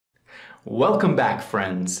Welcome back,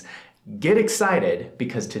 friends. Get excited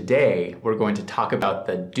because today we're going to talk about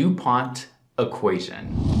the DuPont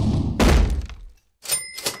equation.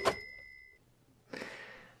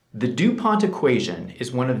 The DuPont equation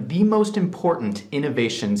is one of the most important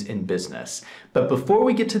innovations in business. But before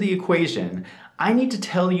we get to the equation, I need to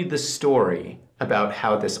tell you the story about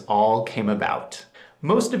how this all came about.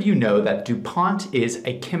 Most of you know that DuPont is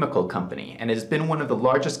a chemical company and has been one of the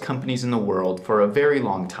largest companies in the world for a very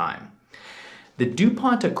long time. The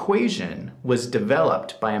DuPont equation was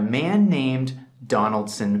developed by a man named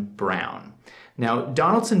Donaldson Brown. Now,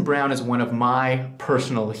 Donaldson Brown is one of my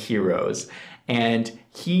personal heroes, and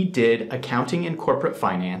he did accounting and corporate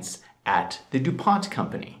finance at the DuPont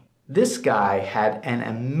company. This guy had an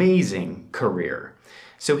amazing career.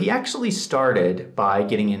 So he actually started by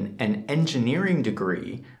getting an engineering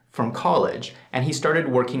degree from college, and he started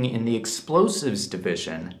working in the explosives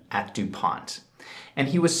division at DuPont. And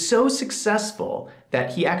he was so successful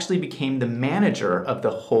that he actually became the manager of the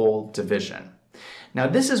whole division. Now,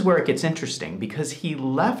 this is where it gets interesting because he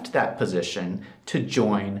left that position to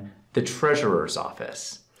join the treasurer's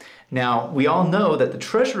office. Now, we all know that the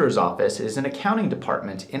treasurer's office is an accounting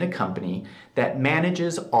department in a company that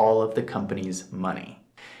manages all of the company's money.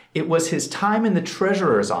 It was his time in the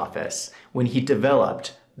treasurer's office when he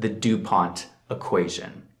developed the DuPont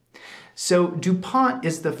equation. So DuPont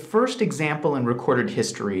is the first example in recorded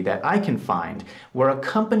history that I can find where a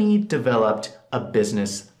company developed a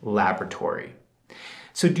business laboratory.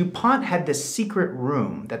 So DuPont had this secret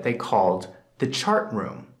room that they called the chart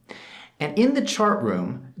room. And in the chart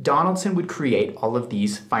room, Donaldson would create all of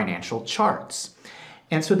these financial charts.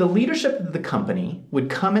 And so the leadership of the company would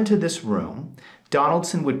come into this room.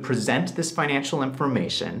 Donaldson would present this financial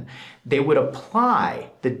information. They would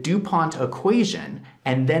apply the DuPont equation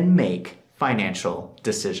and then make financial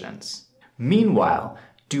decisions. Meanwhile,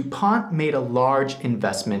 DuPont made a large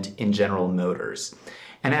investment in General Motors.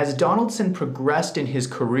 And as Donaldson progressed in his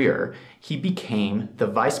career, he became the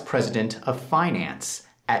vice president of finance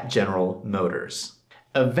at General Motors.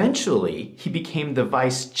 Eventually, he became the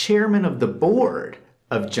vice chairman of the board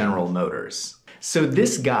of General Motors. So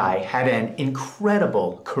this guy had an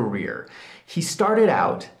incredible career. He started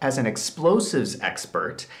out as an explosives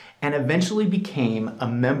expert and eventually became a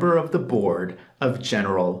member of the board of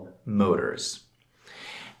General Motors.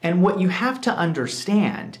 And what you have to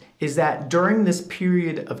understand is that during this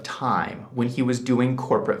period of time when he was doing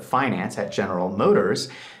corporate finance at General Motors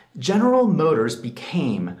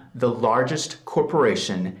became the largest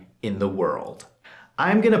corporation in the world.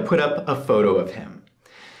 I'm going to put up a photo of him.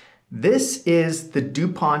 This is the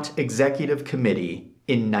DuPont Executive Committee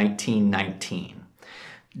in 1919.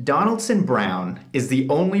 Donaldson Brown is the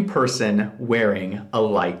only person wearing a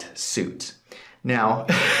light suit. Now,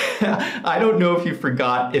 I don't know if you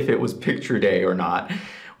forgot if it was picture day or not,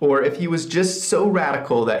 or if he was just so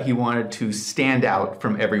radical that he wanted to stand out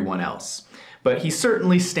from everyone else. But he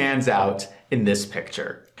certainly stands out in this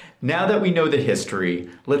picture. Now that we know the history,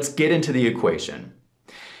 let's get into the equation.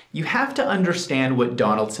 You have to understand what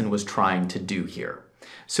Donaldson was trying to do here.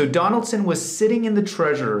 So Donaldson was sitting in the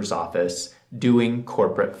treasurer's office doing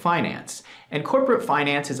corporate finance. And corporate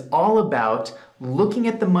finance is all about looking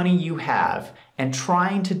at the money you have and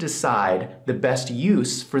trying to decide the best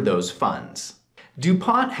use for those funds.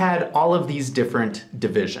 DuPont had all of these different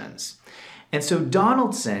divisions. And so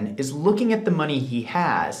Donaldson is looking at the money he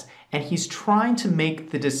has and he's trying to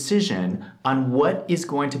make the decision on what is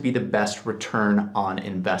going to be the best return on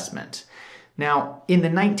investment. Now, in the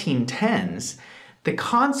 1910s, the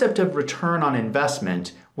concept of return on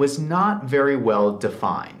investment was not very well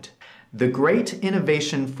defined. The great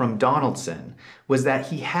innovation from Donaldson was that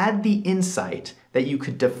he had the insight that you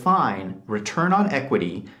could define return on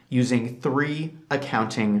equity using three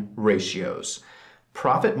accounting ratios: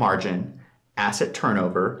 profit margin, asset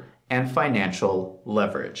turnover, and financial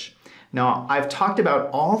leverage. Now, I've talked about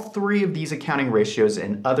all three of these accounting ratios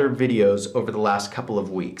in other videos over the last couple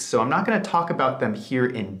of weeks, so I'm not going to talk about them here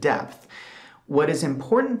in depth. What is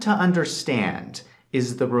important to understand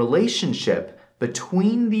is the relationship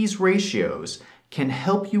between these ratios can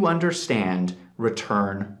help you understand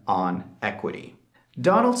return on equity.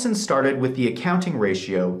 Donaldson started with the accounting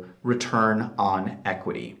ratio return on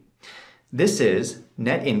equity. This is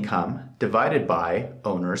net income divided by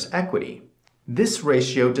owner's equity. This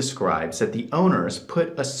ratio describes that the owners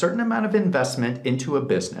put a certain amount of investment into a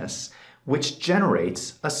business, which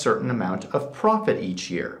generates a certain amount of profit each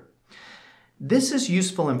year. This is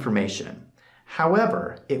useful information.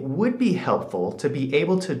 However, it would be helpful to be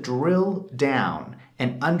able to drill down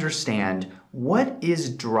and understand what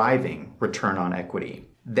is driving return on equity.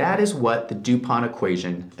 That is what the DuPont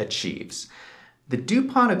equation achieves. The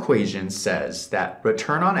DuPont equation says that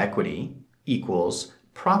return on equity equals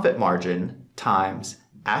profit margin times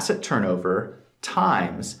asset turnover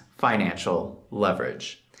times financial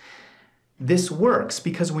leverage. This works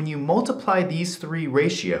because when you multiply these three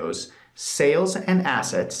ratios, sales and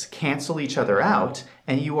assets cancel each other out,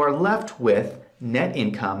 and you are left with net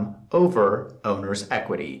income over owner's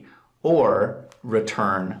equity, or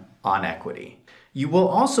return on equity. You will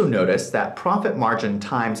also notice that profit margin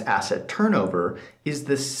times asset turnover is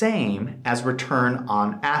the same as return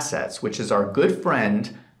on assets, which is our good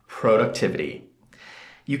friend, productivity.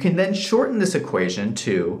 You can then shorten this equation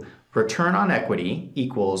to return on equity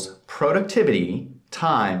equals productivity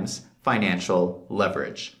times financial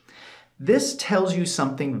leverage. This tells you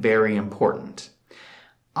something very important.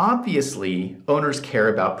 Obviously, owners care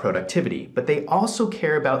about productivity, but they also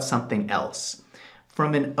care about something else.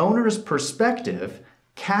 From an owner's perspective,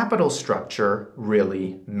 capital structure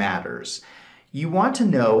really matters. You want to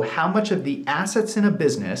know how much of the assets in a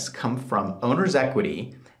business come from owner's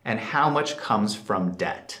equity and how much comes from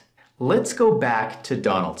debt. Let's go back to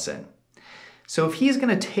Donaldson. So if he's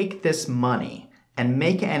going to take this money and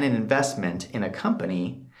make an investment in a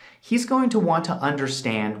company, he's going to want to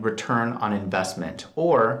understand return on investment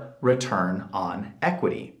or return on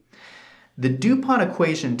equity. The DuPont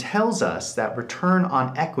equation tells us that return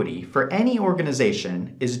on equity for any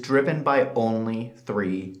organization is driven by only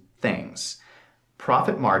three things: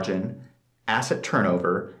 profit margin, asset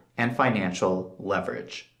turnover, and financial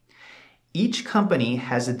leverage. Each company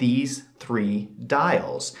has these three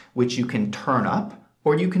dials, which you can turn up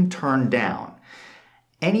or you can turn down.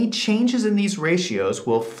 Any changes in these ratios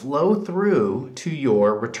will flow through to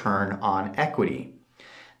your return on equity.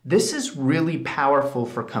 This is really powerful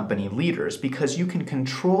for company leaders because you can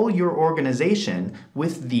control your organization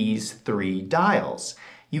with these three dials.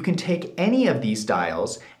 You can take any of these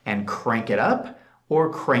dials and crank it up or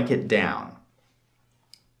crank it down.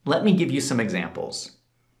 Let me give you some examples.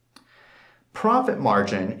 Profit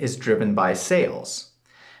margin is driven by sales.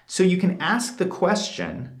 So you can ask the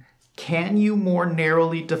question, can you more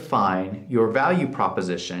narrowly define your value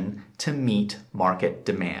proposition to meet market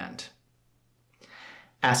demand?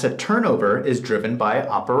 Asset turnover is driven by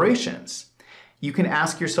operations. You can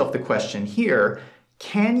ask yourself the question here,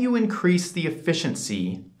 can you increase the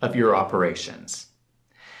efficiency of your operations?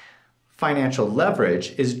 Financial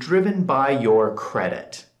leverage is driven by your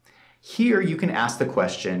credit. Here you can ask the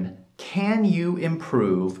question, can you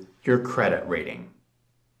improve your credit rating?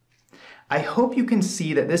 I hope you can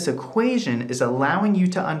see that this equation is allowing you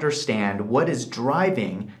to understand what is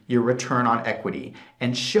driving your return on equity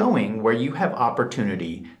and showing where you have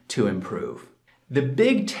opportunity to improve. The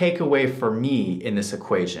big takeaway for me in this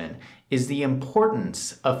equation is the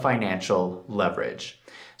importance of financial leverage.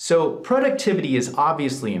 So productivity is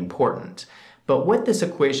obviously important, but what this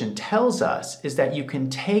equation tells us is that you can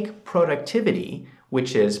take productivity,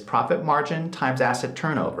 which is profit margin times asset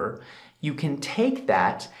turnover, you can take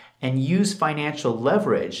that and use financial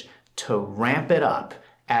leverage to ramp it up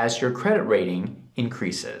as your credit rating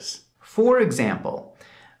increases. For example,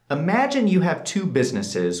 imagine you have two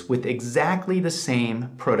businesses with exactly the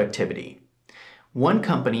same productivity. One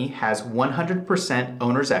company has 100%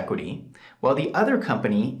 owner's equity, while the other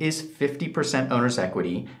company is 50% owner's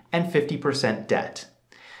equity and 50% debt.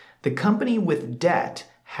 The company with debt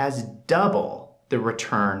has double the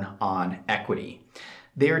return on equity.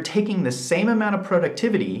 They are taking the same amount of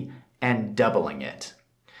productivity and doubling it.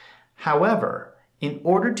 However, in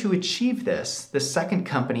order to achieve this, the second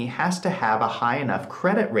company has to have a high enough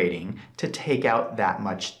credit rating to take out that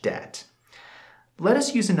much debt. Let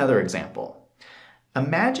us use another example.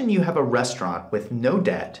 Imagine you have a restaurant with no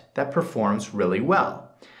debt that performs really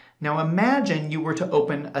well. Now imagine you were to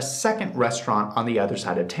open a second restaurant on the other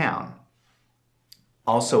side of town.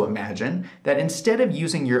 Also imagine that instead of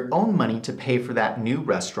using your own money to pay for that new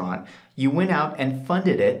restaurant, you went out and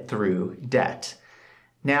funded it through debt.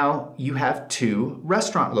 Now you have two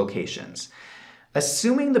restaurant locations.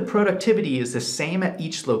 Assuming the productivity is the same at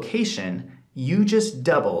each location, you just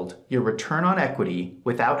doubled your return on equity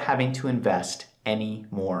without having to invest any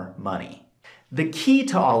more money. The key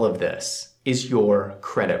to all of this is your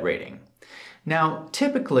credit rating. Now,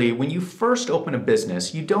 typically, when you first open a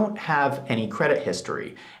business, you don't have any credit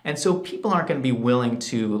history, and so people aren't going to be willing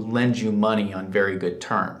to lend you money on very good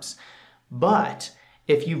terms. But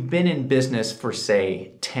if you've been in business for,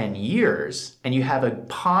 say, 10 years, and you have a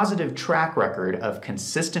positive track record of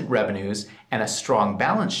consistent revenues and a strong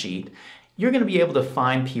balance sheet, you're going to be able to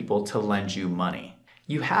find people to lend you money.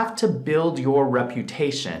 You have to build your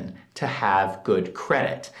reputation to have good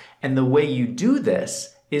credit, and the way you do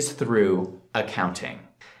this is through accounting.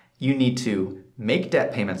 You need to make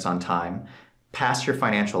debt payments on time, pass your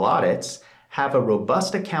financial audits, have a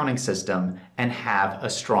robust accounting system, and have a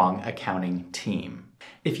strong accounting team.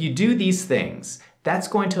 If you do these things, that's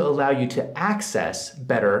going to allow you to access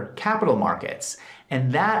better capital markets,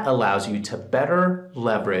 and that allows you to better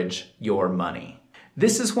leverage your money.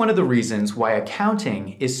 This is one of the reasons why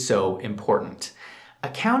accounting is so important.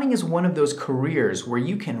 Accounting is one of those careers where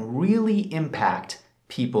you can really impact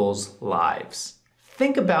people's lives.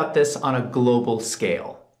 Think about this on a global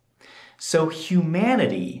scale. So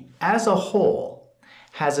humanity as a whole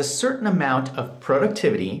has a certain amount of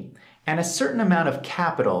productivity and a certain amount of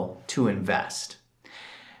capital to invest.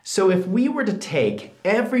 So if we were to take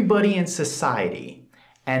everybody in society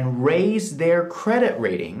and raise their credit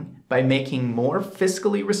rating by making more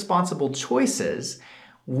fiscally responsible choices,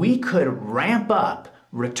 we could ramp up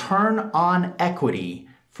return on equity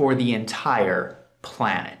for the entire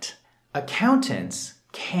planet. Accountants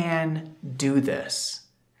can do this.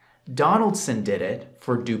 Donaldson did it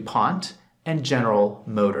for DuPont and General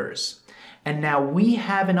Motors. And now we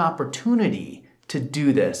have an opportunity to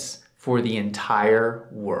do this for the entire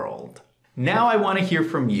world. Now I want to hear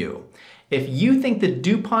from you. If you think the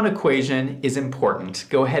DuPont equation is important,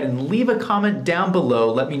 go ahead and leave a comment down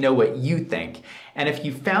below. Let me know what you think. And if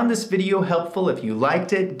you found this video helpful, if you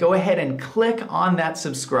liked it, go ahead and click on that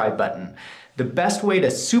subscribe button. The best way to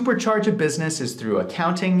supercharge a business is through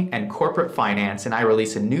accounting and corporate finance, and I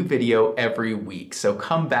release a new video every week. So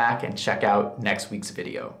come back and check out next week's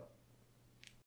video.